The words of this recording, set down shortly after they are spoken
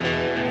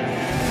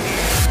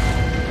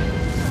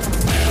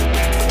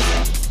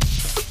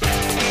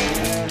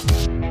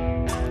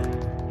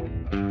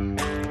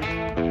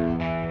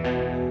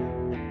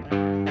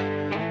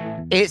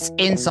It's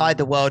Inside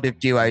the World of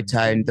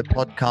Duotone, the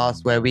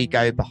podcast where we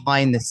go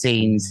behind the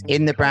scenes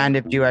in the brand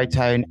of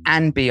Duotone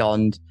and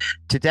beyond.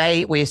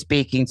 Today, we're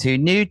speaking to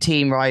new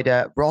team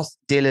rider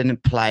Ross-Dillon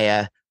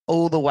Player,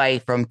 all the way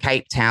from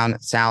Cape Town,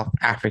 South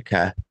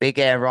Africa. Big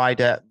Air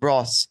rider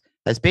Ross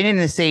has been in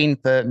the scene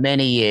for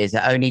many years.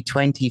 At only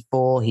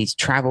 24, he's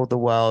traveled the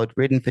world,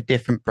 ridden for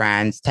different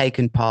brands,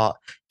 taken part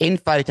in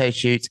photo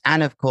shoots,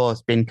 and of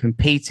course, been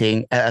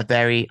competing at a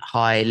very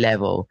high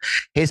level.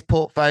 His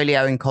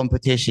portfolio in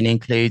competition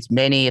includes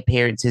many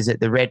appearances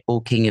at the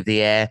Redbull King of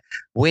the Air,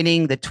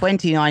 winning the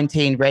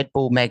 2019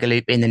 Redbull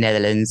Megaloop in the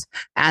Netherlands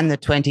and the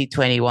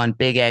 2021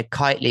 Big Air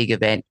Kite League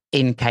event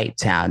in Cape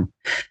Town.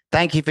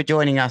 Thank you for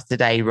joining us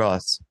today,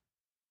 Ross.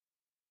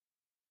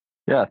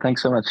 Yeah,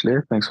 thanks so much,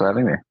 Lou. Thanks for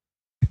having me.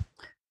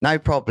 No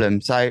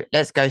problem. So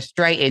let's go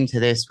straight into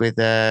this with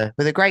a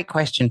great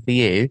question for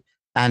you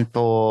and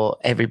for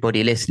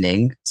everybody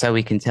listening, so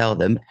we can tell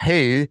them,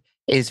 who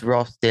is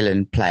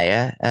Ross-Dillon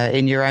Player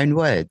in your own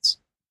words?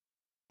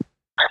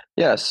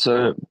 Yeah,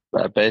 so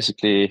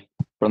basically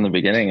from the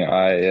beginning,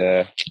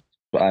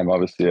 I'm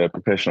obviously a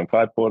professional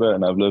kiteboarder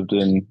and I've lived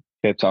in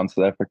Cape Town,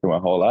 South Africa my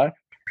whole life.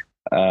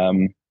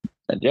 And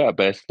yeah,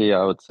 basically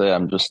I would say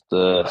I'm just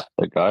a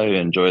guy who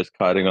enjoys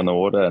kiting on the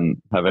water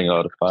and having a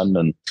lot of fun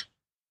and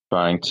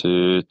trying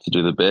to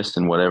do the best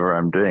in whatever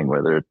I'm doing,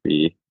 whether it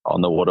be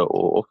on the water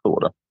or off the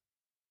water.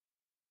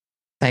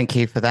 Thank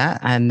you for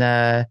that. And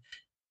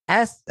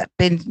as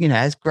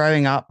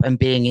growing up and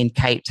being in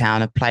Cape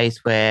Town, a place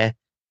where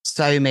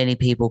so many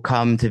people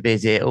come to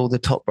visit, all the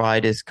top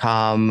riders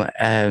come.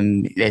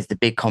 There's the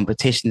big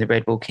competition, the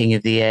Redbull King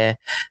of the Air.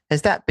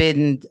 Has that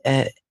been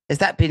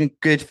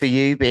good for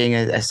you, being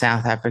a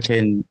South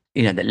African,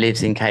 that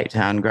lives in Cape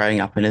Town, growing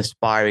up and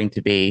aspiring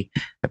to be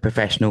a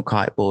professional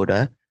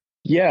kiteboarder?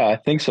 Yeah, I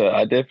think so.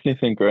 I definitely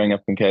think growing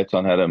up in Cape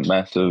Town had a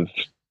massive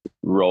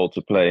role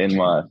to play in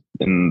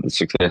the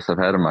success I've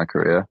had in my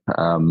career.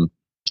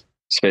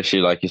 Especially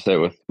like you say,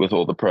 with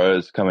all the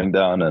pros coming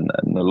down and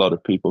a lot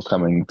of people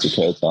coming to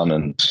Cape Town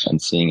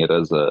and seeing it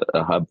as a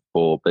hub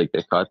for big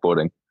air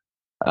kiteboarding.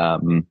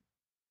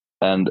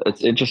 And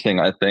it's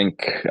interesting. I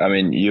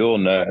mean, you all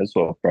know as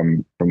well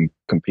from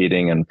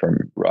competing and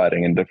from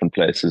riding in different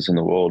places in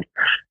the world,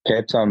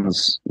 Cape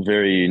Town's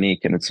very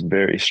unique and it's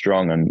very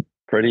strong and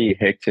pretty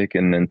hectic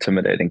and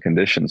intimidating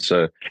conditions.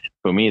 So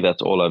for me,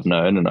 that's all I've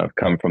known, and I've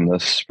come from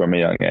this from a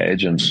young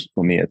age, and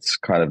for me it's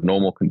kind of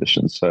normal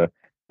conditions. So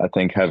I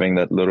think having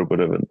that little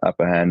bit of an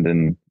upper hand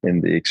in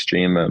the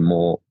extreme and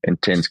more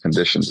intense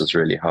conditions has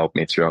really helped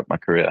me throughout my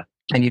career.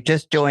 And you've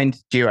just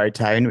joined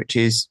Duotone, which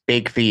is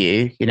big for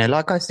you.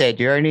 Like I said,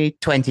 you're only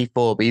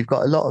 24, but you've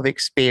got a lot of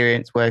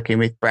experience working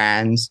with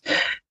brands,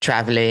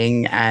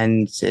 traveling,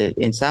 and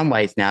in some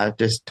ways now,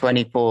 just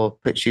 24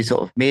 puts you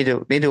sort of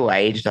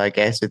middle-aged, I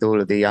guess, with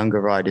all of the younger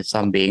riders,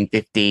 some being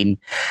 15,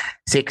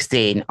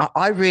 16.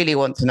 I really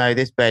want to know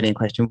this burning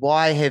question.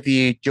 Why have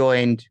you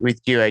joined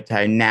with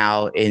Duotone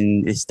now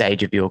in this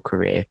stage of your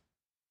career?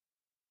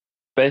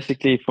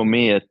 Basically, for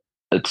me,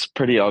 it's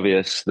pretty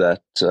obvious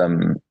that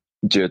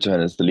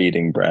Duotone is the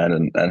leading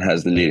brand and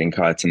has the leading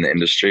kites in the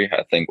industry.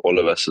 I think all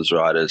of us as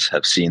riders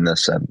have seen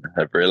this and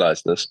have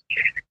realized this.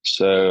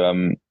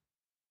 So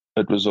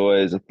it was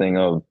always a thing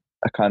of,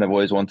 I kind of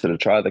always wanted to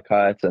try the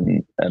kite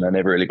and I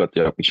never really got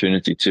the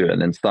opportunity to.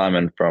 And then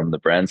Simon from the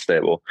brand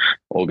stable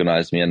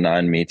organized me a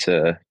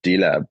 9-meter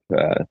D-Lab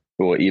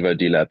or Evo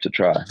D-Lab to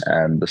try.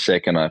 And the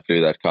second I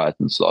flew that kite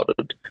and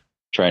started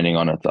training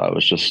on it, I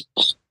was just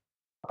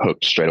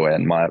hooked straight away,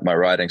 and my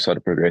riding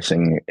started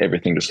progressing.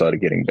 Everything just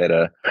started getting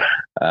better.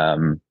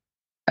 And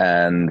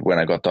when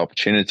I got the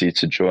opportunity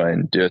to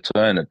join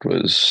Duotone,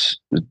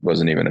 it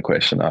wasn't even a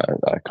question. I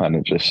kind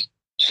of just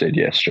said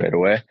yes straight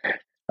away.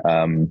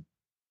 And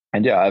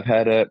yeah, I've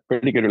had a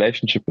pretty good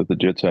relationship with the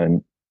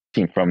Duotone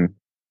team from,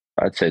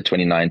 I'd say,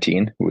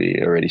 2019. We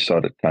already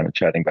started kind of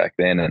chatting back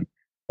then, and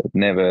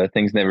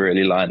things never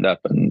really lined up,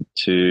 and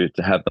to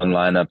have them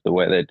line up the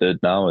way they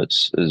did now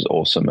is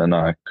awesome, and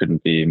I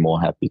couldn't be more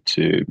happy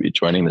to be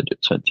joining the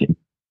Duotone team.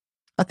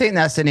 I think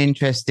that's an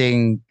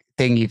interesting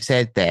thing you've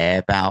said there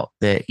about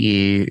that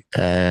you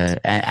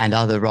and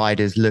other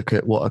riders look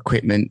at what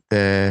equipment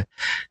the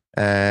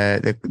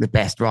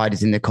best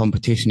riders in the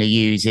competition are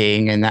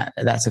using, and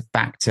that's a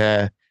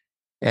factor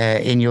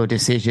in your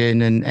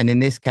decision. And in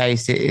this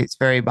case, it's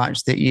very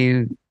much that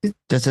you,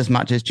 just as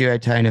much as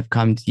Duotone have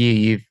come to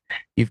you,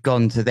 you've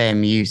gone to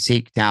them, you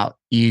seeked out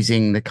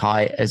using the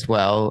kite as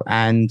well.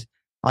 And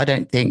I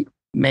don't think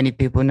many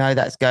people know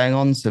that's going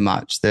on so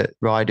much, that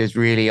riders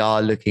really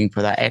are looking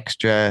for that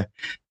extra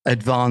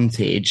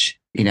advantage,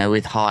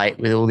 with height,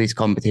 with all these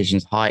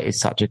competitions. Height is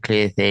such a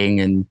clear thing,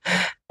 and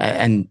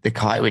the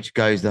kite which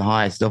goes the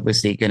highest is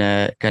obviously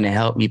gonna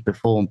help you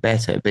perform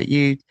better. But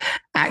you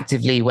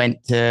actively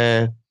went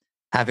to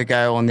have a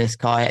go on this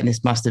kite, and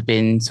this must have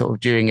been sort of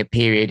during a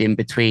period in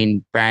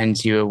between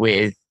brands you were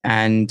with,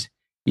 and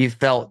you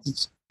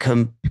felt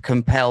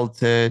compelled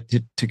to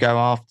go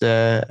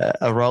after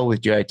a role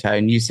with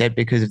Duotone. You said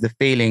because of the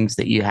feelings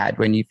that you had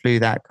when you flew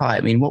that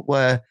kite. I mean, what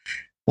were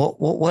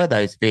What were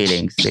those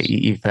feelings that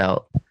you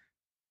felt?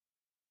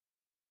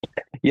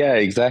 Yeah,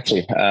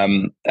 exactly.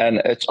 And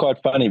it's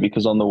quite funny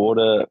because on the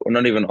water, or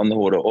not even on the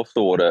water, off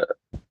the water,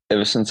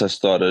 ever since I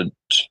started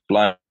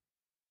flying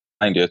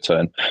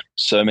Duotone,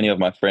 so many of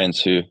my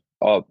friends who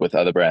are with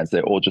other brands,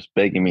 they're all just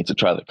begging me to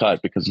try the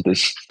kite because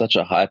there's such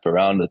a hype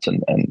around it,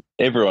 and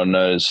everyone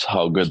knows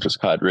how good this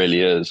kite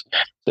really is.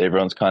 So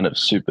everyone's kind of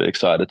super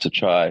excited to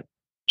try,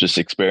 just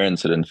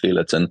experience it and feel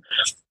it. And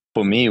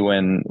for me,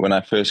 when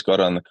I first got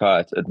on the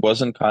kite, it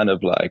wasn't kind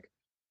of like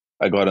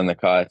I got on the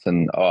kite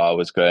and I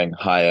was going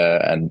higher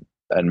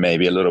and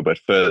maybe a little bit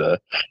further.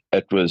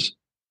 It was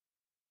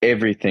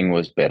everything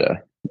was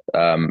better,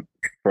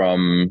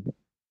 from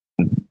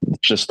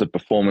just the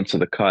performance of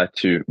the kite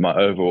to my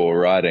overall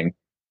riding.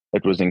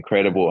 It was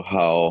incredible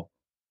how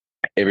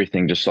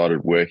everything just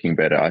started working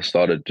better. I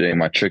started doing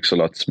my tricks a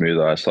lot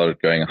smoother. I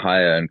started going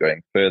higher and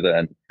going further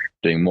and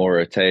doing more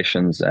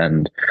rotations.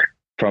 And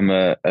from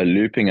a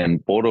looping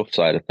and board off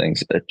side of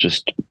things, it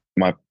just,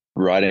 my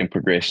riding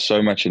progressed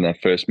so much in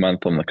that first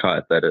month on the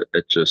kite that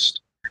it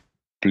just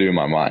blew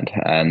my mind.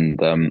 And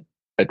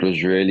it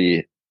was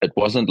really, it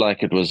wasn't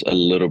like it was a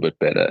little bit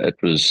better. It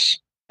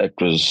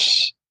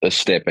was a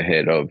step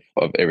ahead of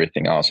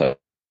everything else I've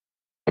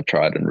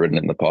tried and ridden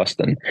in the past,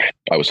 and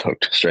I was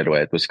hooked straight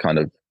away. It was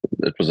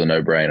a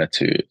no brainer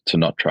to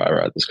not try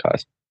ride this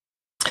kite.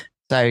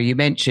 So you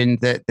mentioned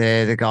that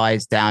the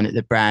guys down at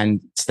the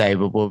brand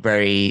stable were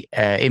very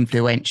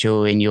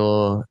influential in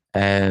your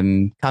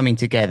coming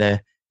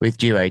together with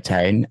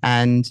Duotone,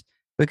 and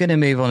we're going to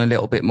move on a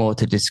little bit more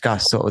to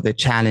discuss sort of the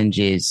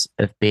challenges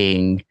of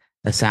being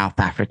a South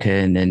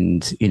African,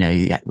 and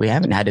we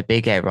haven't had a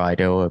big air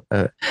rider or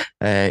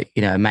a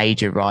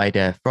major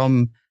rider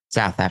from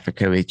South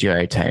Africa with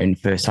Duotone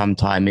for some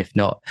time, if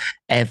not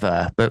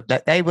ever.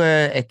 But they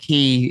were a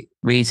key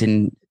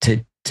reason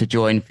to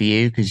join for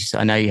you, because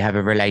I know you have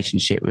a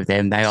relationship with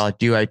them. They are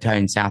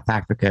Duotone South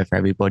Africa. For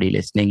everybody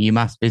listening, you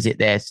must visit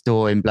their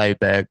store in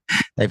Bloberg.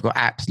 They've got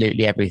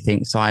absolutely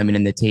everything. Simon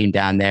and the team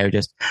down there are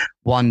just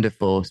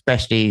wonderful,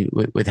 especially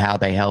with how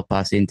they help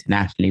us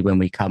internationally when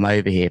we come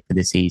over here for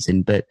the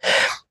season. But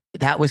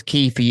that was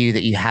key for you,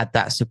 that you had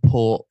that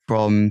support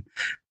from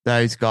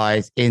those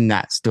guys in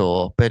that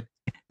store. But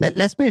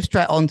let's move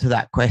straight on to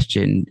that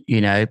question,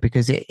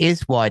 because it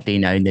is widely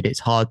known that it's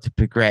hard to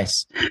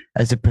progress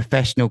as a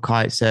professional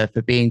kite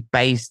surfer being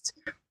based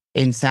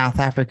in South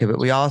Africa, but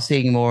we are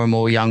seeing more and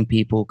more young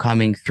people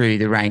coming through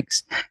the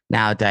ranks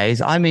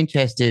nowadays. I'm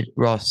interested,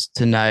 Ross,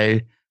 to know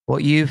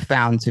what you've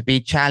found to be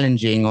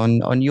challenging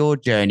on your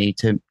journey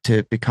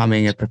to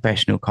becoming a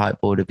professional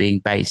kiteboarder being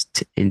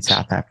based in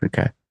South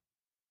Africa.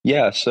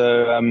 Yeah,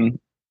 so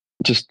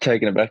just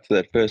taking it back to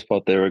that first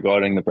part there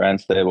regarding the brand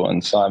stable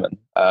and Simon,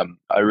 I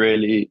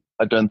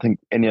don't think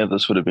any of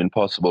this would have been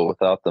possible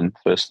without them,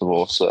 first of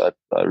all. So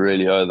I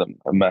really owe them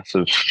a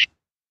massive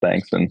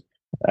thanks.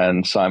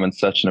 And Simon's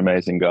such an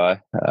amazing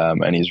guy,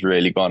 and he's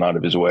really gone out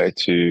of his way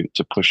to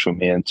push for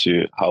me and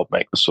to help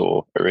make this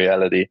all a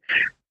reality.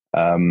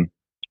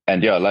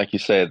 And yeah, like you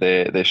say,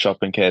 their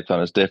shop in Cape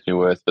Town is definitely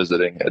worth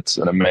visiting. It's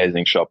an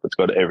amazing shop. It's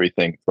got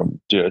everything from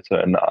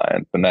Duotone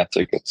and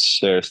Fanatic. It's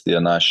seriously a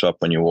nice shop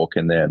when you walk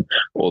in there, and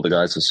all the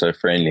guys are so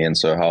friendly and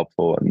so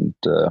helpful. And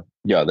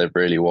yeah, they've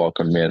really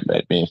welcomed me and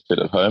made me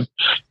feel at home.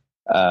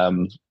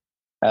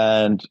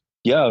 And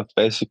yeah,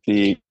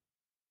 basically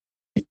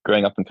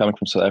growing up and coming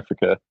from South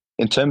Africa,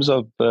 in terms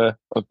of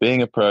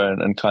being a pro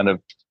and kind of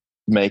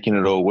making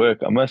it all work,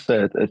 I must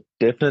say it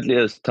definitely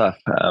is tough.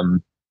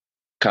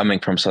 Coming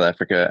from South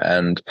Africa,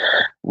 and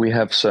we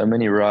have so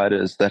many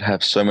riders that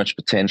have so much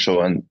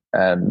potential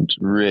and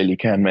really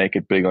can make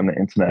it big on the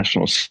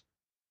international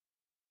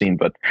scene,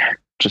 but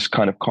just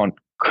kind of can't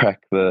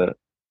crack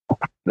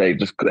they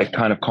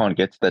kind of can't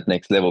get to that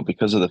next level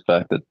because of the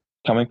fact that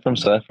coming from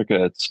South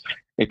Africa, it's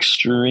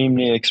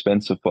extremely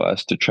expensive for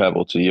us to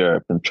travel to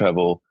Europe and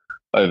travel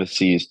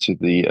overseas to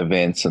the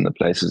events and the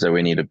places that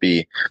we need to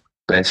be,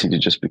 basically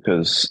just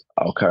because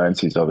our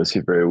currency is obviously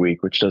very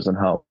weak, which doesn't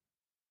help.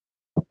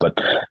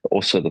 But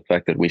also the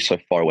fact that we're so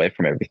far away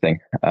from everything.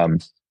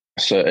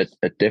 So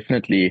it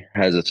definitely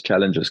has its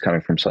challenges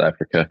coming from South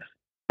Africa,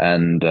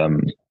 and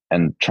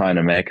trying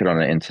to make it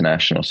on an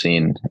international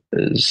scene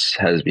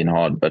has been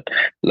hard. But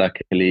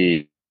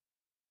luckily,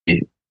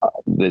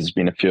 there's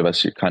been a few of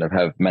us who kind of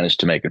have managed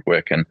to make it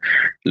work. And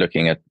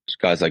looking at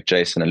guys like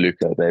Jason and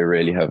Luca, they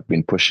really have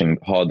been pushing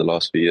hard the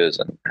last few years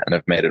and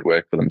have made it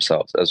work for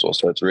themselves as well.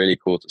 So it's really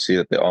cool to see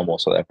that there are more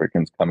South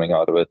Africans coming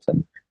out of it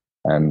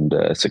and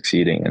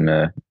succeeding in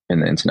the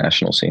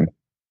international scene.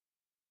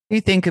 Do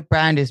you think a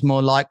brand is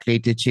more likely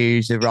to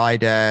choose a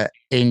rider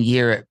in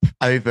Europe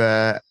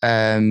over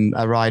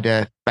a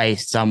rider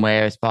based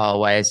somewhere as far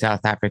away as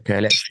South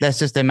Africa? Let's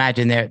just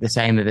imagine they're at the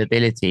same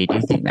ability. Do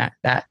you think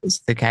that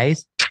is the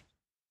case?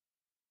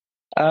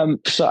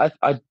 So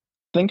I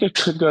think it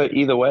could go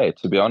either way,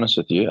 to be honest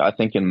with you. I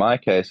think in my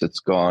case, it's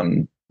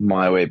gone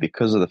my way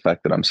because of the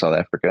fact that I'm South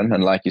African.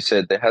 And like you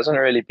said, there hasn't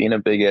really been a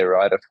big air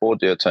rider for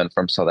Duotone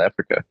from South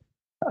Africa.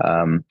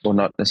 or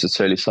not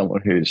necessarily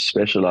someone who's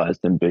specialized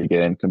in big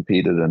air and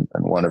competed in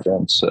one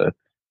event. So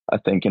I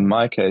think in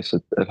my case,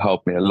 it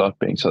helped me a lot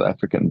being South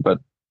African. But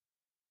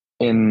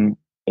in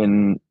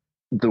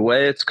the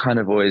way it's kind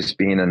of always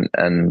been,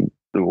 and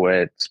the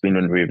way it's been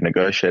when we've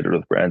negotiated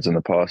with brands in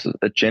the past,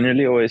 it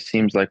generally always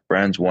seems like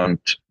brands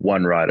want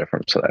one rider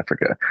from South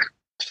Africa.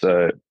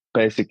 So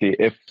basically,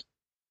 if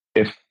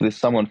there's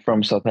someone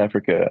from South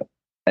Africa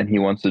and he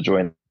wants to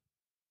join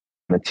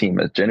the team,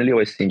 it generally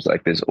always seems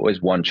like there's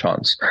always one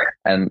chance.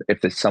 And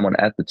if there's someone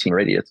at the team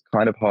already, it's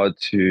kind of hard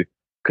to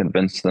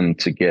convince them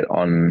to get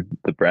on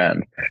the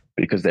brand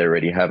because they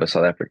already have a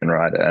South African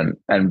rider.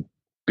 And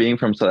being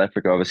from South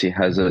Africa obviously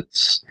has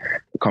its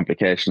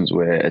complications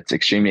where it's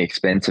extremely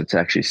expensive to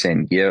actually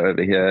send gear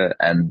over here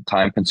and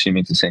time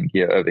consuming to send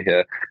gear over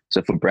here.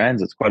 So for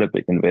brands, it's quite a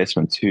big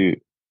investment to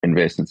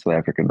invest in South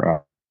African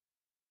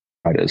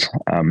riders.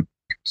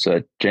 So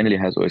it generally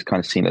has always kind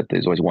of seen that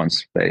there's always one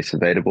space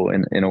available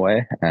in a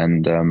way.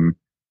 And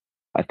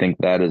I think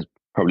that has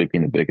probably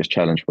been the biggest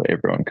challenge for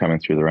everyone coming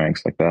through the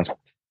ranks like that.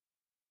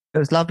 It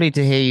was lovely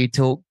to hear you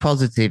talk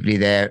positively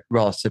there,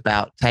 Ross,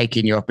 about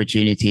taking your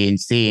opportunity and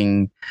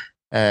seeing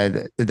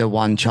the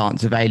one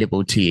chance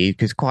available to you,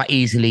 because quite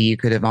easily you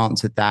could have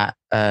answered that.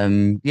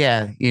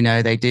 Yeah, you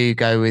know, they do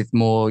go with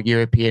more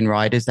European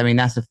riders. I mean,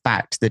 that's a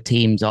fact. The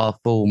teams are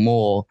full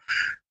more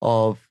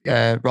of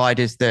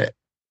riders that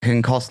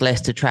can cost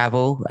less to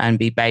travel and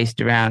be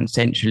based around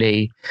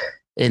centrally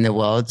in the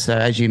world. So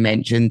as you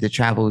mentioned, the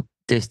travel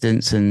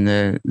distance and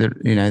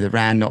the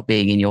RAN not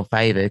being in your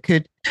favor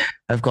could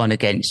have gone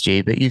against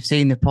you, but you've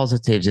seen the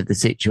positives of the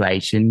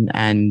situation.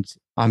 And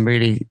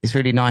it's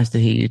really nice to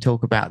hear you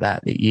talk about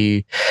that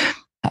you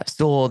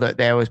saw that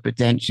there was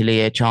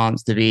potentially a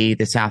chance to be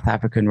the South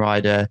African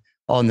rider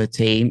on the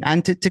team,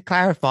 and to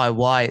clarify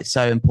why it's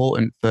so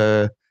important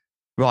for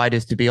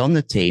riders to be on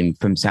the team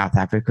from South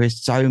Africa.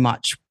 Is so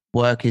much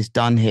work is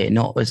done here,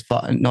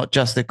 not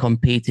just the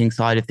competing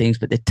side of things,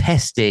 but the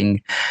testing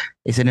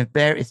is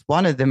it's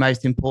one of the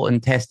most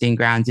important testing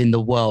grounds in the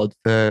world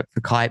for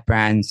kite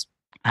brands.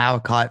 Our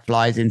kite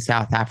flies in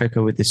South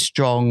Africa with the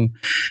strong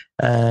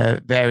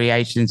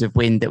variations of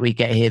wind that we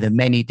get here, the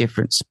many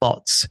different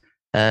spots,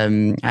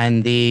 and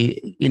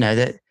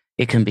that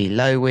it can be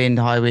low wind,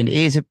 high wind. It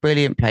is a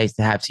brilliant place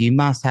to have. So you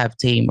must have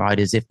team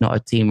riders, if not a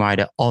team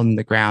rider, on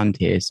the ground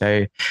here.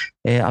 So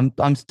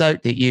I'm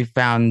stoked that you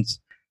found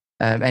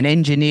and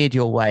engineered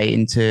your way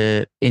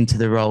into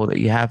the role that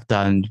you have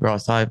done,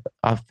 Ross. I've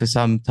for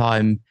some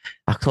time,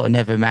 I sort of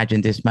never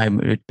imagined this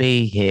moment would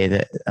be here,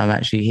 that I'm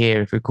actually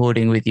here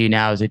recording with you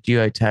now as a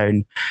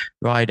duotone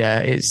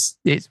rider. It's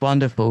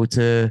wonderful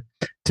to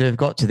have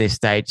got to this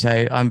stage.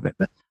 So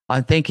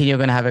I'm thinking you're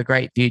going to have a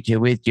great future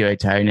with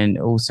duotone, and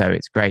also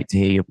it's great to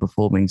hear you're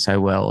performing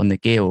so well on the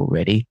gear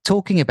already.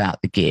 Talking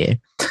about the gear,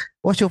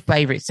 what's your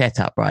favorite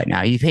setup right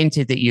now? You've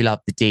hinted that you love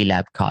the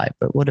D-Lab kite,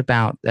 but what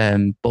about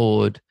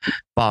board,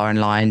 bar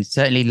and line?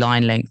 Certainly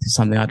line length is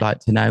something I'd like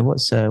to know.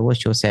 What's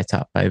your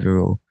setup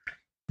overall?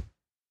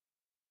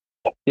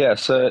 Yeah,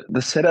 so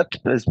the setup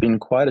has been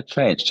quite a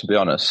change, to be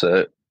honest.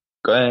 So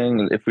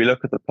if we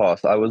look at the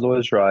past, I was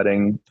always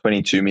riding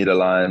 22-meter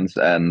lines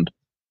and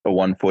a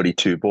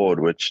 142 board,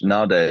 which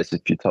nowadays,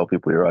 if you tell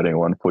people you're riding a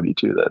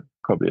 142, they'd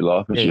probably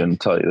laugh at you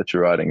and tell you that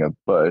you're riding a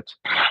boat.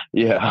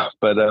 Yeah,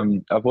 but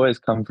I've always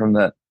come from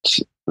the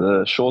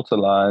shorter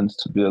lines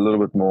to be a little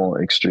bit more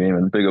extreme,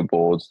 and bigger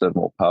boards that have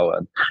more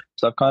power.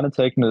 So I've kind of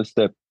taken it a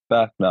step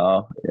back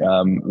now,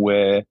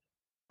 where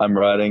I'm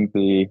riding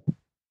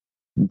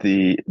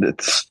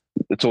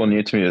it's all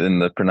new to me in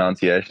the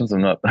pronunciations. I'm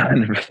not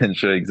 100%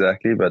 sure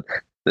exactly, but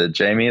the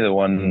Jamie, the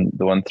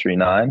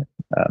 139.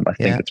 I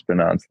think it's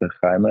pronounced the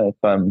Jaime, if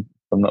I'm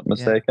not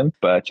mistaken. Yeah.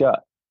 But yeah,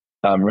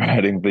 I'm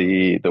riding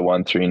the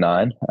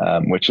 139,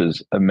 which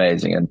is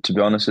amazing. And to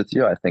be honest with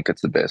you, I think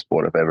it's the best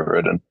board I've ever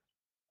ridden.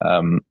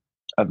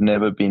 I've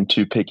never been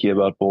too picky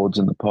about boards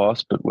in the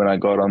past, but when I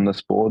got on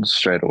this board,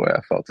 straight away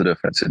I felt the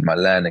difference in my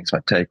landings, my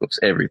takeoffs,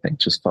 everything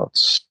just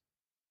felt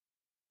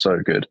so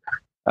good.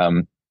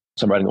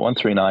 So I'm riding the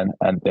 139,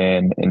 and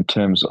then in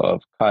terms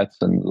of kites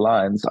and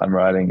lines, I'm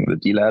riding the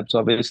D-Labs,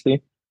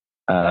 obviously,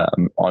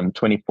 on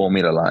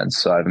 24-meter lines.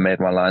 So I've made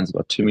my lines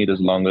about 2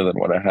 meters longer than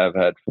what I have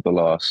had for the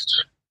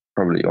last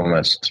probably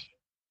almost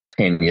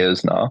 10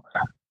 years now,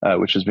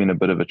 which has been a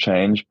bit of a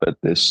change, but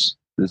there's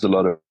a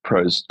lot of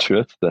pros to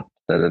it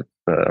that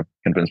have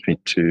convinced me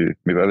to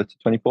move over to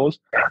 24s.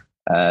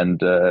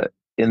 And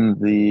in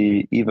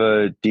the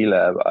Evo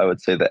D-Lab, I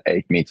would say the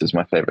 8 meters is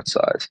my favorite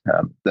size.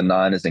 The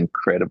 9 is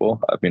incredible.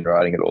 I've been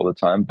riding it all the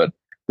time, but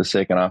the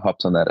second I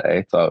hopped on that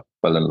 8, I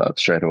fell in love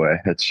straight away.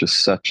 It's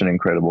just such an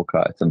incredible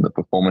kite, and the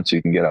performance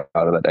you can get out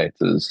of that 8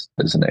 is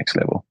the next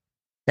level.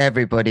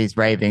 Everybody's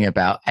raving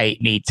about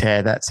 8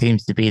 meter. That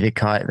seems to be the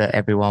kite that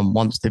everyone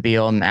wants to be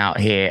on out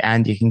here,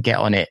 and you can get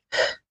on it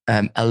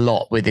a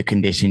lot with the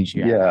conditions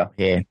you have out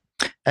here.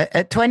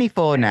 At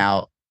 24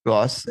 now,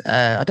 Ross,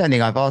 I don't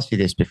think I've asked you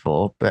this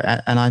before,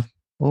 but and I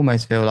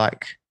almost feel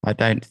like I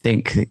don't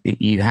think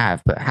that you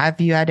have, but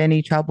have you had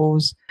any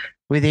troubles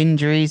with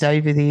injuries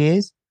over the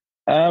years?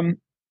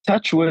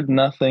 Touch wood,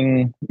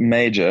 nothing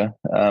major.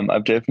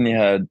 I've definitely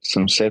had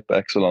some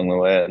setbacks along the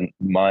way and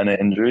minor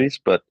injuries,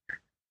 but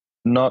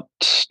not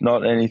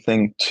not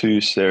anything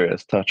too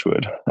serious. Touch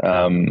wood.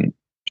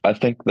 I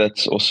think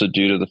that's also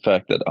due to the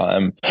fact that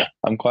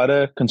I'm quite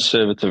a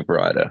conservative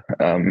rider.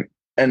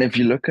 And if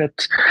you look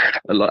at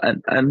a lot,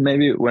 and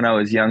maybe when I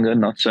was younger,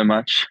 not so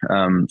much.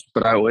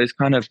 But I always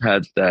kind of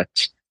had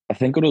that. I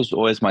think it was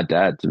always my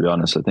dad, to be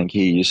honest. I think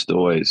he used to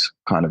always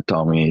kind of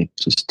tell me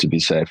just to be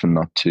safe and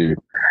not to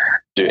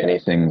do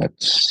anything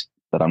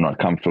that I'm not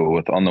comfortable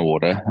with on the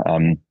water.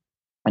 And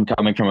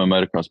coming from a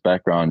motocross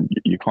background,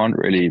 you can't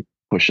really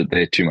push it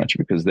there too much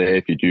because there,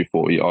 if you do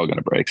fall, you are going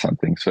to break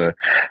something. So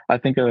I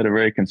think I had a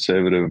very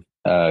conservative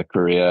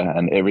career,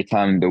 and every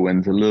time the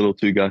wind's a little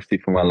too gusty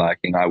for my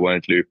liking, I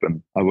won't loop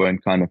and I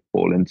won't kind of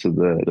fall into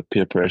the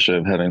peer pressure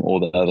of having all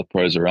the other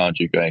pros around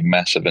you going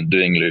massive and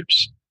doing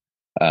loops.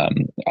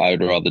 I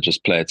would rather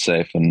just play it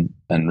safe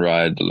and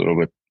ride a little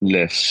bit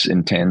less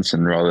intense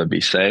and rather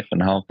be safe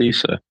and healthy.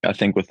 So I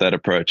think with that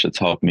approach, it's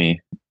helped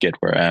me get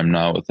where I am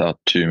now without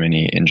too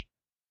many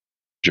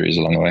injuries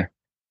along the way.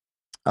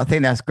 I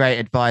think that's great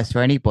advice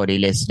for anybody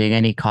listening,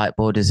 any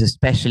kiteboarders,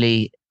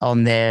 especially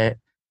on their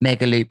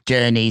Megaloop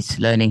journeys,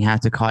 learning how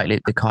to kite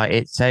loop the kite.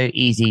 It's so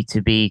easy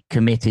to be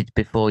committed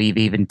before you've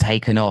even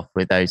taken off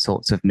with those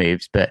sorts of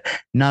moves, but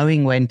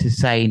knowing when to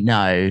say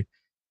no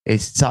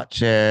is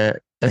such a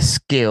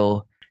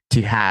skill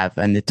to have.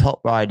 And the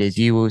top riders,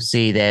 you will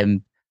see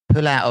them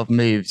pull out of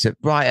moves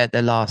right at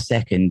the last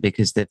second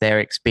because of their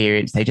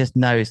experience. They just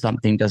know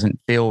something doesn't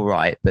feel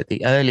right. But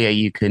the earlier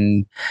you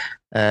can,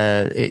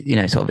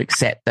 sort of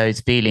accept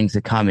those feelings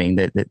are coming,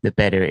 the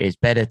better it is.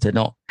 Better to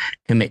not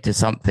commit to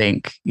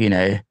something,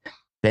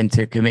 than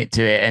to commit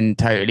to it and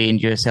totally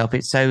injure yourself.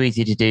 It's so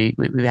easy to do.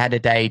 We had a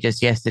day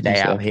just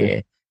yesterday out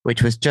here,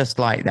 which was just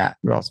like that,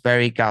 Ross,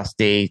 very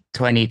gusty,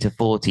 20 to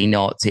 40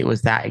 knots. It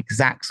was that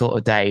exact sort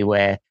of day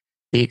where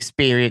the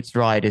experienced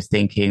rider's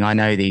thinking, I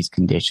know these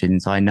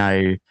conditions. I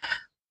know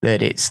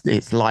that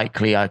it's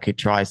likely I could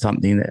try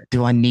something. That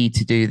do I need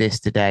to do this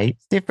today?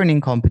 It's different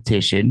in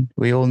competition.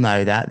 We all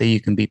know that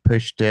you can be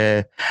pushed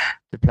to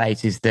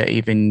places that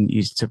even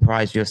you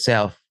surprise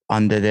yourself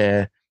under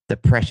the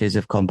pressures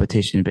of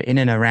competition. But in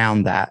and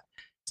around that,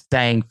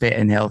 staying fit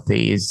and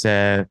healthy is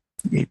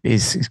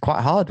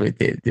quite hard with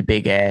the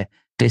big air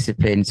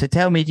discipline. So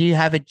tell me, do you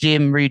have a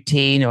gym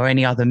routine or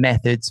any other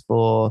methods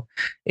for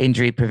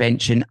injury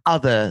prevention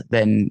other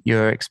than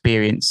your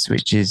experience,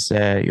 which is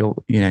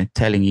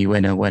telling you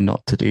when or when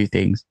not to do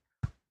things?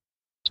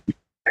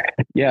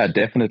 Yeah,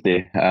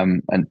 definitely.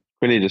 And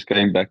really just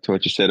going back to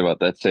what you said about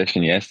that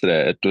session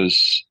yesterday,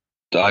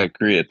 I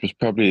agree, it was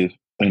probably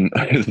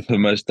the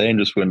most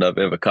dangerous wind I've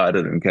ever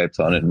kited in Cape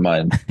Town in my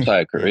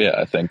entire career.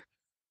 I think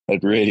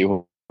it really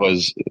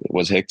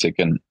was hectic.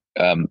 And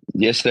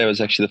yesterday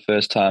was actually the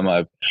first time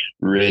I've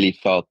really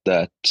felt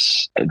that.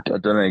 I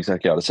don't know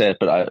exactly how to say it,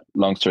 but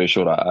long story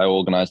short, I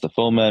organized the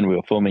filmer and we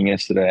were filming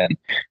yesterday.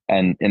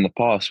 And in the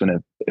past,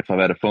 if I've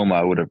had a filmer,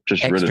 I would have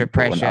just ridden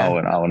for an hour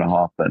and a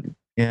half. And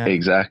yeah,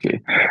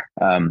 exactly.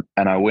 And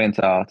I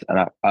went out and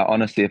I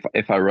honestly,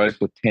 if I rode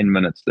for 10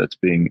 minutes, that's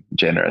being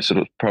generous. It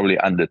was probably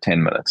under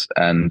 10 minutes.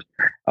 And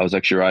I was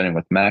actually riding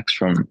with Max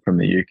from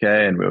the UK,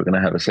 and we were going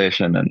to have a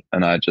session,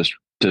 and I just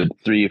did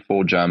 3 or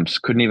 4 jumps,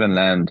 couldn't even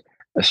land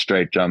a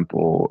straight jump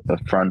or a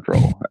front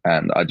roll.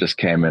 And I just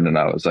came in and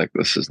I was like,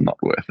 this is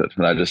not worth it.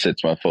 And I just said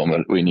to my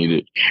filmer,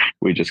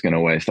 we're just going to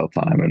waste our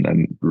time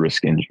and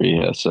risk injury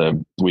here.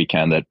 So we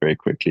canned that very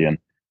quickly. And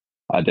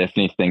I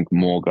definitely think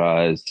more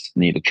guys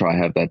need to try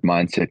have that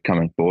mindset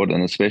coming forward.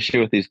 And especially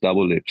with these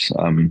double loops,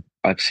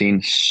 I've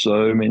seen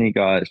so many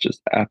guys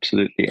just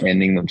absolutely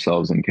ending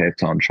themselves in Cape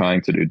Town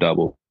trying to do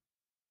doubles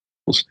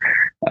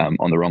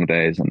on the wrong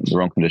days and the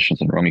wrong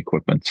conditions and wrong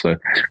equipment. So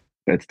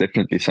it's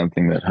definitely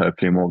something that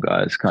hopefully more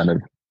guys kind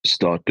of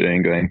start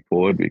doing going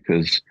forward,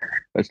 because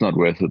it's not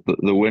worth it.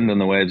 The wind and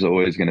the waves are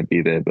always going to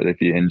be there, but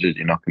if you're injured,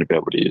 you're not going to be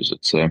able to use it.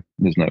 So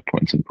there's no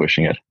point in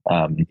pushing it.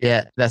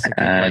 That's a good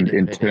and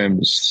in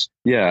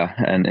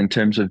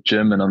terms of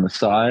gym and on the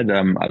side,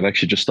 I've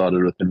actually just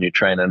started with a new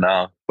trainer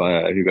now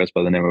who goes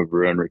by the name of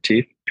Ruan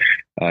Retief.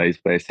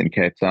 He's based in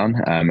Cape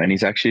Town, and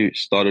he's actually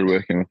started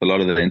working with a lot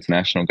of the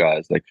international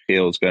guys, like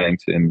Giel's going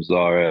to him,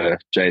 Zara,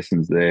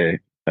 Jason's there,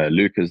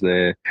 Luke is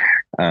there,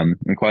 and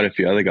quite a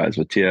few other guys,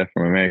 Vatia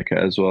from America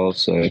as well.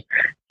 So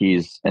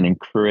he's an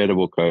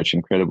incredible coach,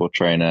 incredible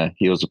trainer.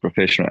 He was a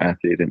professional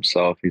athlete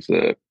himself. He's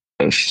a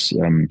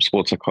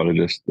sports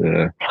psychologist,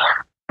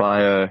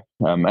 bio,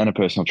 and a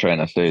personal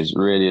trainer. So he's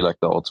really like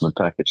the ultimate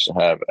package to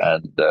have.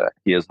 And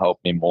he has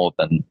helped me more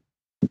than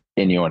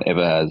anyone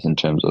ever has in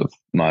terms of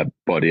my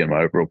body and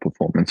my overall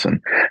performance,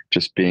 and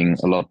just being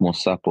a lot more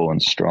supple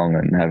and strong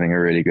and having a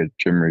really good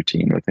gym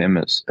routine with him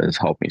has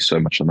helped me so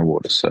much on the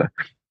water. So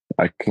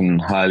I can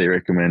highly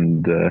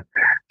recommend,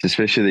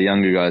 especially the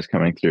younger guys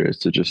coming through, is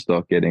to just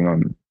start getting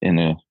on in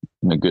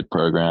a good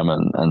program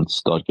and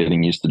start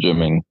getting used to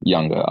gymming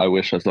younger. I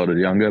wish I started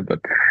younger, but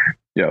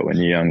yeah, when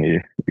you're young,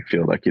 you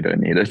feel like you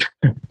don't need it.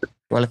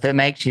 Well, if it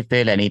makes you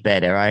feel any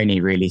better, I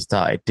only really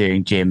started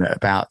doing gym at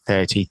about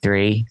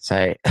 33.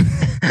 So,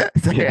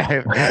 hopefully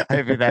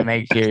that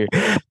makes you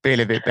feel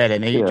a bit better.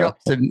 Now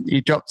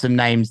you dropped some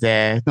names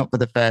there, not for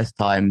the first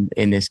time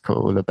in this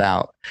call,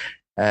 about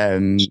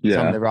some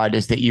of the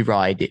riders that you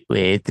ride it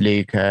with,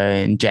 Luca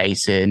and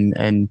Jason.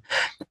 And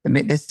I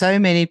mean, there's so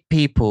many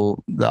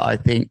people that I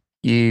think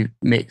you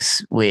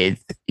mix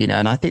with,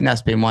 and I think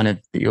that's been one of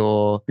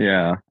your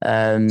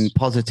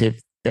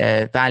positive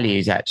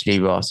values, actually,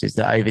 Ross, is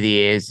that over the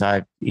years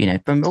I've,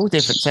 from all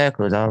different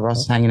circles,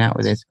 Ross hanging out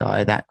with this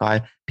guy, that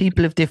guy,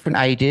 people of different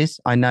ages.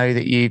 I know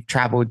that you've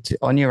traveled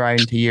on your own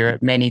to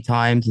Europe many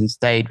times and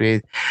stayed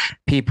with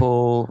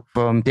people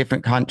from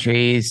different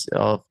countries,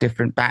 of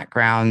different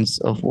backgrounds,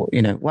 of,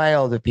 way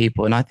older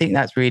people. And I think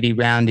that's really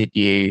rounded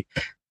you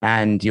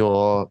and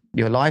your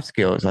life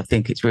skills. I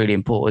think it's really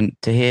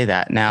important to hear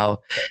that. Now,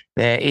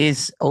 there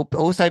is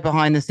also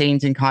behind the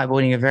scenes in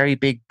kiteboarding a very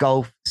big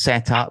golf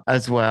setup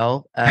as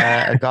well.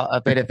 Got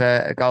a bit of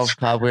a golf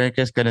club. We're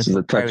just going to... This is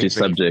a touchy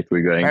subject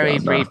we're going very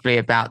briefly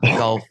about the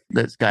golf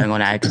that's going on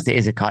now, because it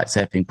is a kite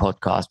surfing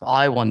podcast. But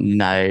I want to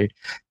know,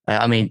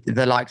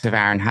 the likes of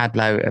Aaron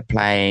Hadlow are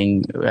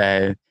playing,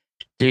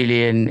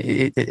 Julian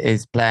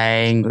is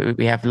playing.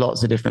 We have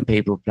lots of different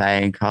people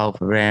playing. Carl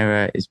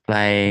Pereira is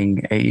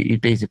playing.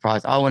 You'd be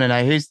surprised. I want to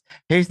know who's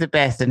the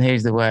best and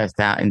who's the worst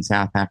out in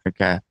South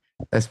Africa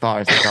as far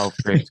as the golf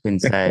group's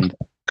concerned.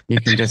 You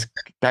can just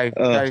go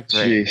for it.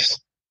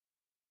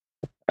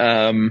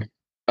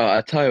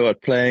 I tell you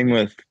what, playing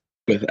with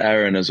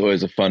Aaron is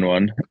always a fun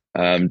one.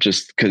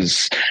 Just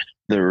because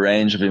the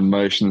range of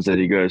emotions that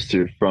he goes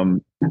through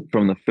from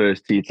the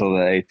first tee till the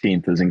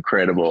 18th is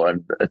incredible,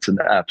 and it's an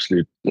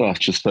absolute, it's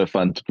just so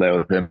fun to play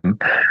with him.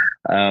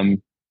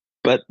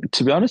 But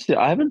to be honest,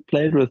 I haven't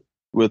played with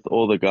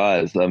all the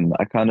guys.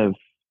 I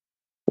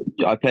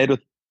played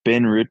with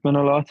Ben Rootman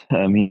a lot.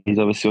 He's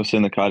obviously also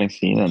in the kiting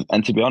scene,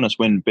 and to be honest,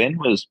 when Ben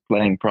was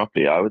playing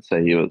properly, I would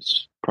say he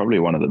was probably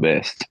one of the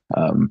best.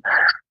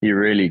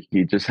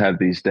 He just had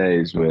these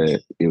days where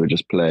he would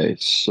just play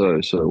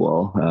so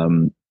well.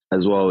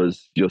 As well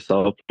as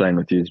yourself, playing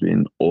with you has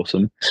been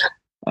awesome.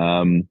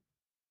 But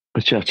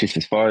yeah, just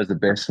as far as the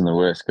best and the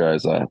worst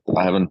guys, I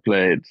haven't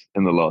played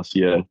in the last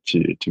year to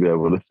be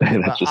able to say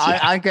that.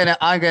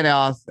 I'm gonna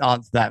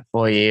answer that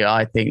for you.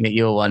 I think that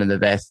you're one of the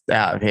best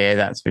out of here.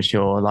 That's for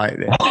sure. Like,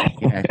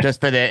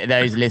 just for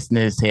those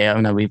listeners here, I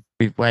know we've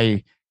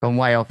gone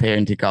way off here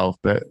into golf,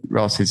 but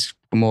Ross is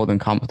more than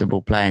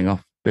comfortable playing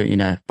off,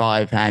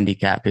 5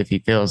 handicap if he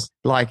feels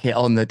like it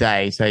on the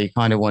day. So you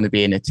kind of want to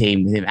be in a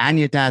team with him. And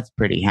your dad's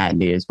pretty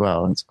handy as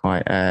well. It's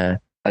quite... I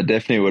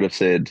definitely would have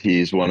said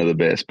he's one of the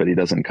best, but he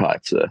doesn't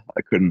kite, so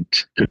I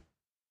couldn't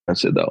have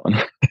said that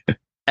one.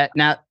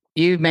 Now,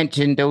 you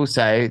mentioned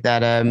also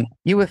that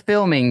you were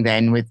filming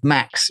then with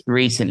Max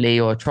recently,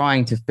 or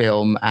trying to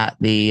film at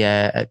the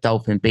at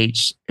Dolphin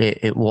Beach,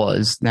 it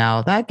was.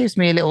 Now, that gives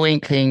me a little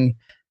inkling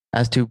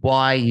as to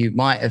why you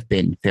might have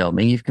been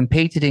filming. You've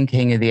competed in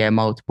King of the Air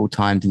multiple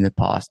times in the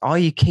past. Are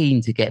you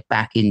keen to get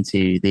back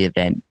into the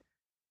event?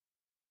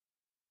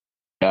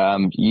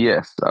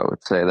 Yes, I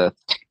would say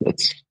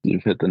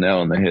you've hit the nail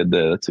on the head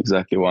there. That's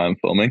exactly why I'm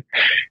filming.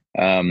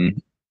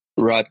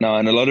 Right now,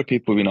 and a lot of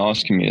people have been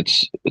asking me,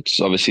 it's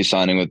obviously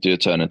signing with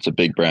Duotone. It's a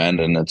big brand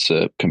and it's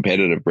a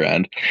competitive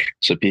brand.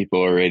 So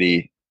people are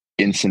already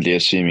instantly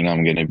assuming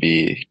I'm going to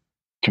be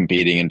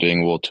competing and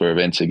doing World Tour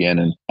events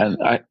again. And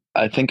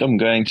I think I'm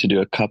going to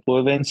do a couple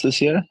events this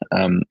year.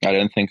 I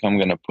don't think I'm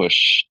going to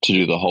push to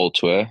do the whole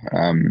tour.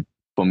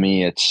 For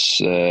me,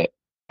 it's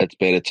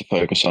better to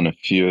focus on a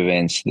few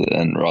events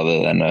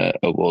rather than a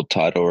world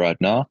title right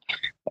now.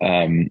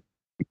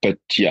 But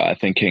yeah, I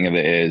think King of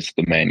the Air is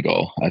the main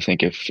goal. I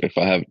think if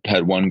I have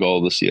had one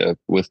goal this year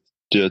with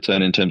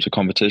Duotone in terms of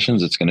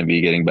competitions, it's going to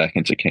be getting back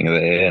into King of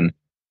the Air,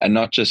 and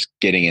not just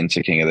getting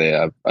into King of the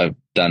Air. I've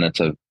done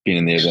it. I've been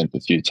in the event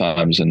a few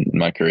times in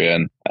my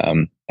career,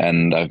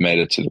 and I've made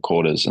it to the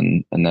quarters,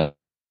 and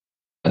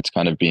that's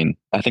kind of been,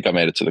 I think I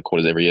made it to the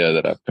quarters every year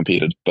that I've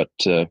competed. But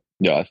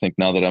yeah, I think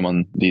now that I'm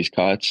on these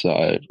kites,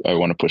 I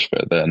want to push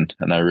further,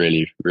 and I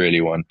really,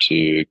 really want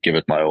to give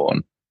it my all,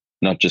 and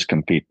not just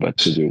compete, but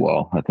to do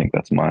well. I think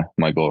that's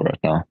my goal right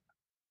now.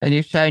 And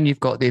you've shown you've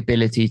got the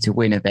ability to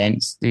win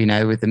events,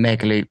 with the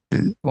Megaloop,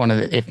 one of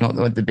the, if not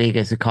the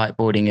biggest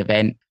kiteboarding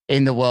event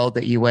in the world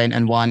that you went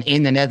and won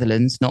in the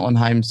Netherlands, not on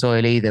home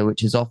soil either,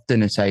 which is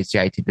often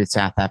associated with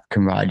South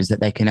African riders, that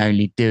they can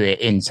only do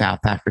it in South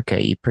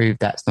Africa. You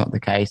proved that's not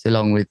the case,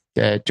 along with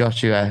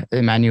Joshua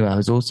Emmanuel,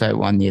 who's also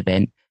won the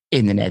event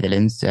in the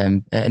Netherlands,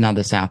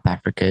 another South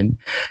African.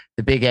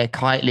 The Big Air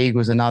Kite League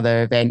was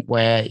another event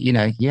where, you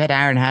had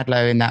Aaron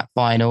Hadlow in that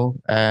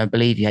final. I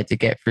believe you had to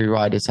get through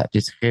riders such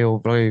as Phil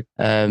Blue,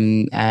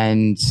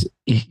 and,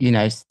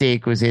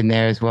 Stig was in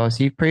there as well.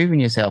 So you've proven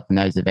yourself in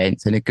those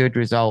events, and a good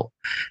result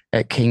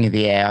at King of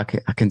the Air.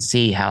 I can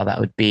see how that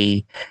would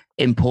be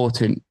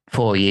important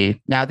for you.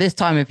 Now, this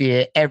time of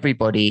year,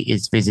 everybody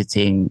is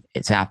visiting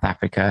South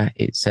Africa.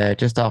 It's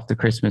just after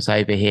Christmas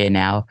over here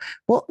now.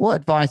 What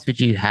advice would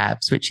you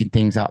have, switching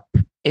things up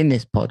in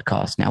this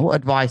podcast now, what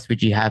advice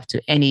would you have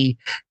to any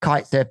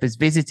kite surfers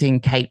visiting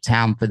Cape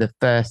Town for the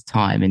first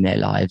time in their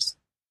lives?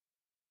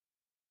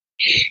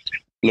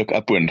 Look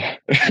upwind.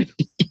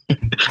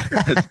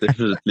 That's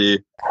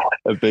definitely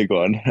a big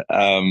one.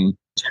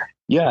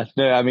 Yeah,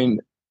 no, I mean,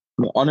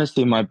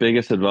 honestly, my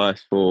biggest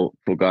advice for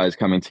guys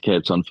coming to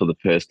Cape Town for the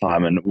first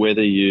time, and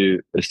whether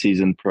you a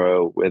seasoned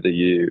pro, whether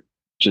you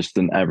just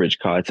an average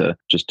kiter,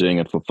 just doing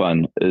it for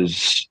fun,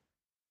 is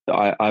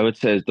I would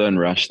say is don't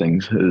rush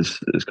things.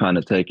 Is kind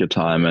of take your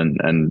time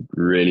and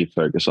really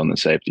focus on the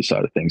safety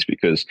side of things,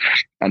 because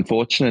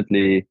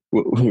unfortunately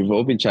we've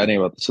all been chatting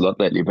about this a lot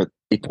lately, but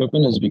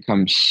equipment has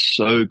become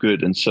so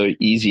good and so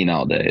easy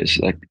nowadays.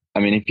 Like, I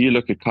mean, if you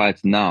look at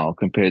kites now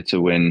compared to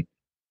when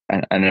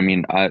and I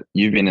mean,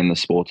 you've been in the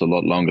sport a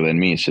lot longer than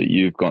me, so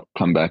you've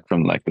come back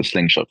from like the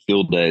slingshot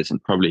field days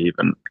and probably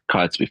even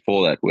kites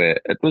before that, where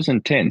it was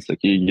intense.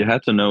 Like you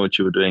had to know what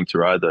you were doing to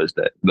ride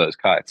those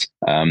kites.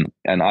 And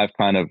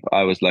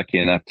I was lucky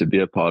enough to be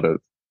a part of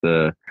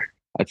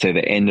I'd say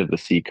the end of the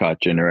sea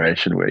kite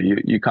generation, where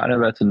you kind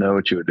of had to know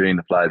what you were doing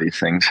to fly these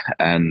things.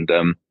 And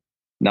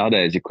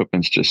nowadays,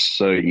 equipment's just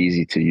so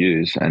easy to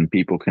use, and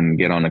people can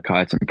get on a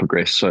kite and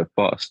progress so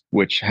fast,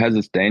 which has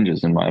its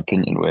dangers, in my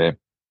opinion, where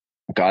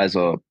guys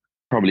are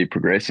probably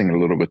progressing a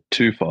little bit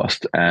too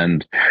fast,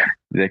 and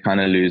they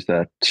kind of lose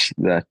that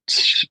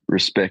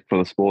respect for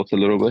the sport a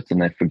little bit,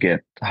 and they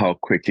forget how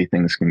quickly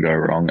things can go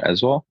wrong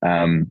as well.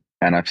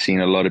 And I've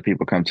seen a lot of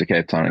people come to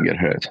Cape Town and get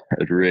hurt.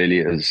 It really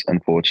is,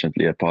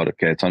 unfortunately, a part of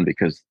Cape Town,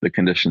 because the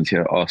conditions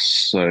here are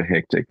so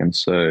hectic and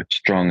so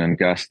strong and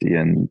gusty.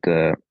 And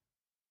the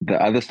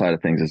other side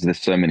of things is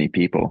there's so many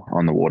people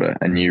on the water,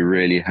 and you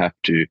really have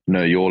to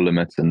know your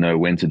limits and know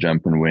when to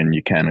jump and when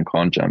you can and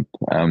can't jump.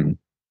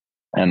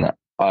 And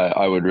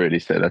I would really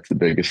say that's the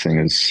biggest thing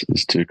is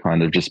to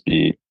kind of just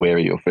be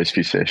wary your first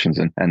few sessions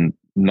and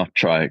not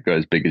try to go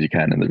as big as you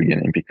can in the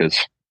beginning, because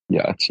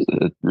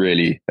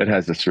it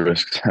has this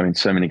risk. I mean,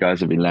 so many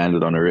guys have been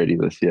landed on already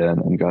this year,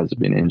 and guys have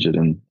been injured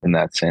in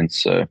that sense.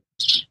 So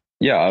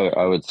yeah,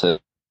 I would say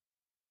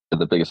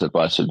the biggest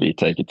advice would be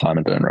take your time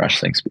and don't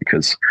rush things,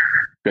 because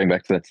going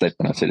back to that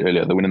statement I said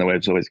earlier, the wind and the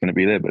wave is always going to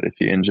be there, but if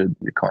you're injured,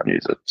 you can't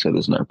use it. So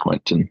there's no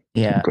point in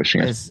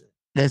pushing it.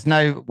 There's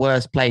no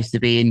worse place to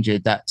be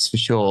injured, that's for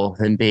sure,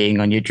 than being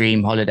on your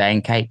dream holiday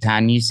in Cape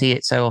Town. You see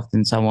it so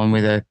often, someone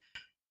with a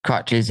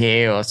crutches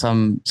here or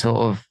some sort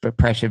of a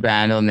pressure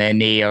band on their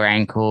knee or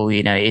ankle.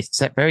 You know,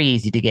 it's very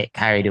easy to get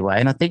carried away.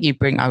 And I think you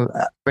bring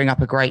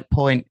up a great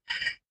point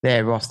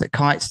there, Ross, that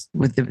kites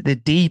with the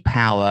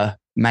D-power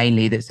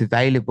mainly that's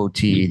available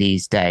to you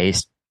these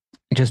days,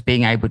 just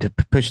being able to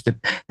push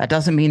that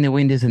doesn't mean the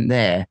wind isn't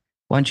there.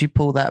 Once you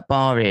pull that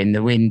bar in,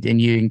 the wind,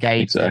 and you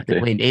engage the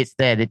wind, it's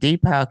there. The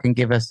D-power can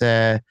give us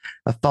a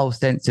false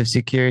sense of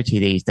security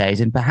these days.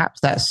 And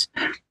perhaps that's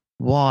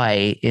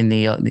why in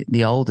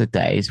the older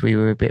days, we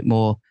were a bit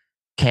more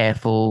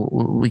careful.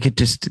 We could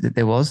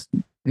there was,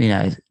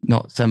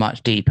 not so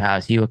much D-power.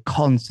 So you were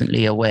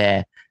constantly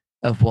aware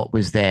of what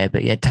was there.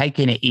 But yeah,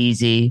 taking it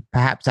easy,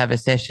 perhaps have a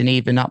session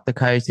even up the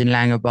coast in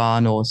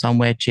Langebaan or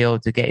somewhere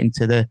chilled to get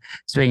into the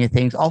swing of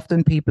things.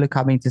 Often people are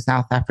coming to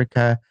South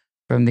Africa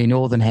from the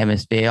Northern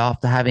Hemisphere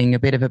after having a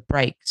bit of a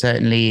break,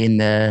 certainly in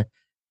the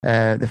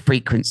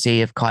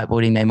frequency of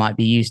kiteboarding they might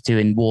be used to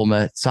in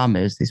warmer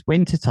summers. This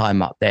winter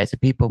time up there, so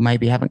people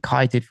maybe haven't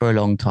kited for a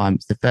long time.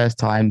 It's the first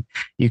time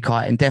you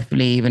kite, and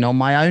definitely even on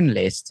my own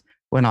list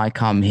when I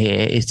come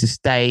here is to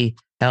stay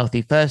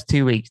healthy. First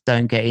 2 weeks,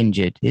 don't get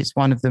injured. It's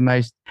one of the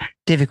most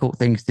difficult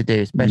things to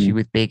do, especially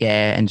with big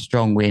air and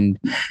strong wind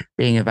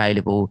being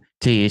available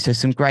to you. So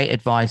some great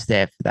advice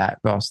there for that,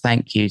 Ross.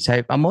 Thank you.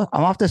 So I'm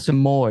after some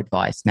more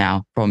advice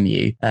now from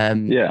you.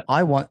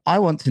 I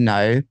want to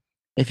know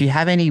if you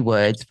have any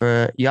words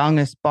for young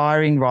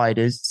aspiring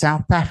riders,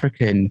 South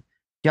African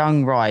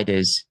young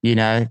riders,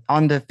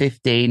 under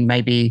 15,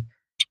 maybe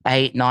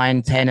 8,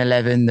 9, 10,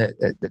 11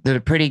 that are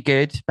pretty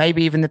good.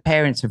 Maybe even the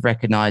parents have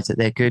recognized that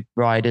they're good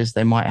riders.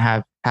 They might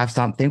have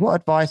something. What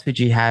advice would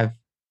you have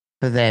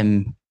for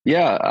them?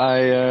 Yeah,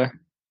 I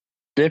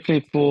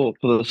definitely for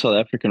the South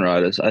African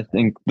riders, I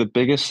think the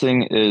biggest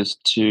thing is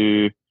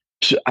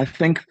I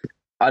think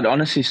I'd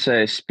honestly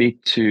say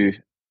speak to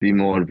the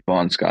more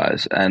advanced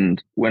guys.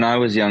 And when I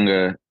was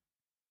younger,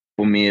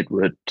 for me,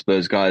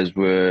 those guys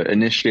were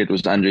initially, it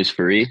was Andries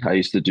Fourie. I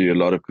used to do a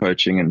lot of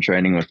coaching and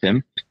training with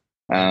him.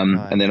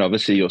 And then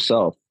obviously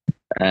yourself.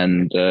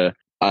 And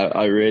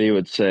I really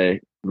would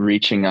say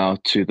reaching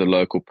out to the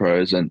local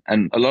pros, and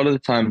a lot of the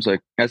times, like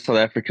as South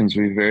Africans,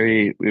 we're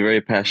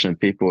very passionate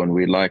people, and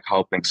we like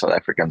helping South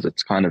Africans.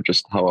 It's kind of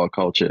just how our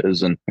culture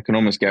is. And I can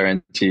almost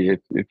guarantee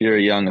if you're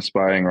a young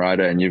aspiring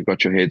rider and you've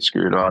got your head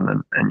screwed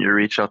on and you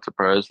reach out to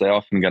pros, they're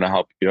often going to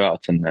help you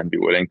out and be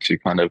willing to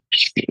kind of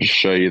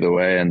show you the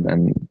way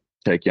and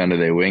take you under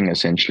their wing,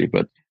 essentially.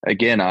 But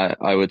again,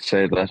 I would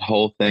say that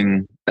whole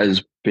thing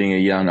as being a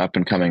young up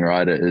and coming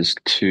rider is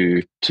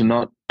to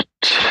not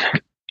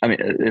I mean,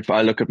 if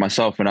I look at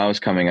myself when I was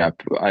coming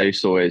up, I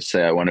used to always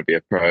say I want to be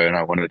a pro and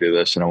I want to do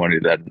this and I want to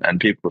do that, and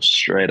people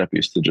straight up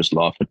used to just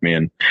laugh at me.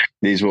 And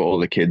these were all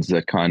the kids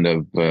that kind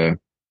of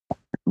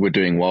were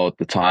doing well at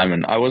the time,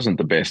 and I wasn't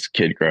the best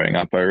kid growing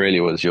up. I really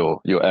was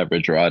your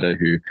average rider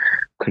who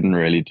couldn't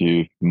really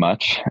do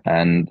much,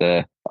 and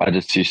I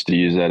just used to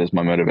use that as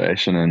my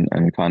motivation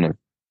and kind of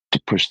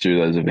to push through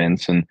those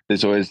events. And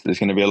there's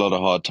going to be a lot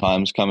of hard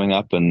times coming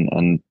up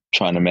and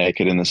trying to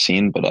make it in the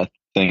scene. But I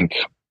think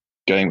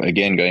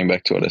going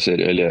back to what I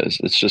said earlier,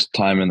 it's just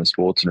time in the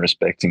sport and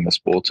respecting the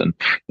sport. And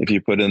if you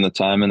put in the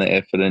time and the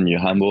effort and you're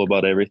humble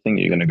about everything,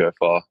 you're going to go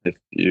far. If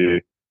you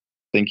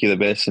think you're the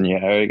best and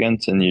you're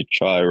arrogant and you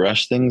try to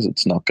rush things,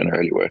 it's not going to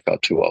really work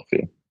out too well for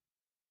you.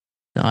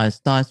 Nice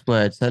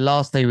words. So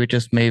lastly, we'll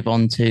just move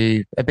on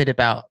to a bit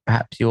about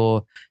perhaps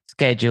your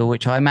schedule,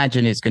 which I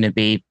imagine is going to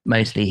be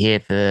mostly here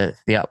for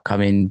the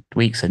upcoming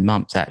weeks and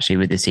months, actually,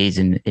 with the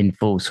season in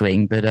full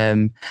swing. But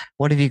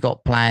what have you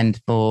got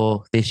planned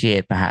for this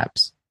year,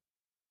 perhaps?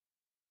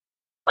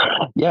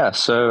 Yeah,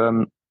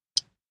 so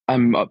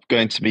I'm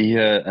going to be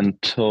here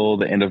until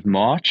the end of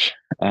March,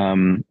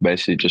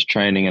 basically just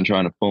training and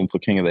trying to form for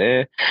King of the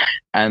Air.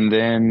 And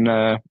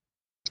then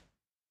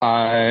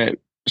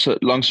so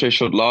long story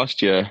short,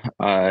 last year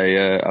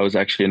I was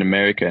actually in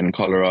America, in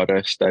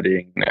Colorado,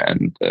 studying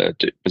and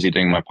busy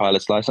doing my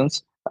pilot's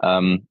license.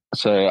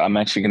 So I'm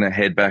actually going to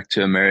head back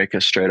to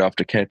America straight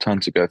after Cape Town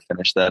to go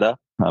finish that up.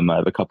 I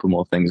have a couple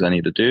more things I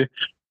need to do.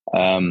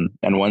 And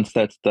once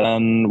that's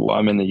done, while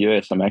I'm in the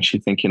US, I'm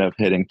actually thinking of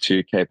heading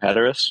to Cape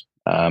Hatteras.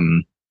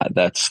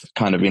 That's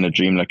kind of been a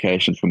dream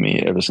location for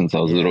me ever since I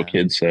was a little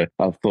kid. So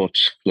I've thought,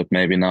 look,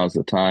 maybe now's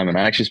the time. And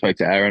I actually spoke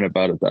to Aaron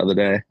about it the other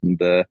day,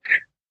 and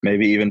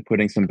maybe even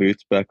putting some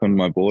boots back on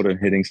my board and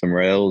hitting some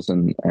rails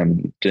and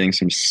doing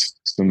some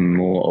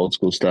more old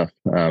school stuff.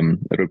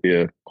 It'll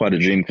be quite a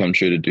dream come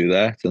true to do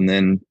that. And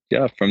then,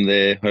 from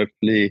there,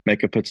 hopefully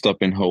make a pit stop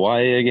in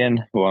Hawaii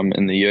again, while I'm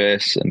in the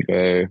US, and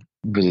go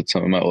visit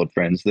some of my old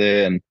friends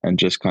there and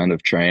just kind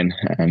of train.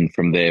 And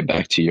from there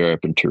back to Europe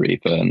and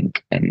Tarifa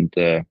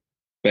and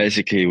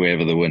basically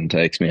wherever the wind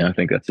takes me. I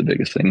think that's the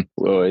biggest thing.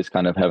 We always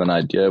kind of have an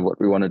idea of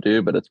what we want to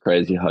do, but it's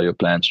crazy how your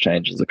plans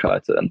change as a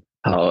kiter and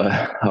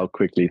how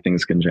quickly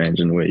things can change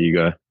and where you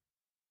go.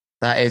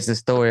 That is the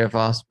story of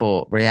our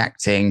sport,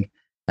 reacting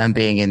and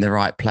being in the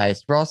right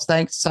place. Ross,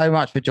 thanks so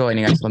much for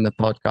joining us on the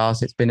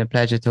podcast. It's been a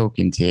pleasure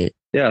talking to you.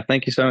 Yeah,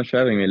 thank you so much for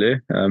having me,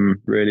 Lou.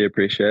 Really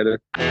appreciate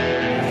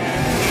it.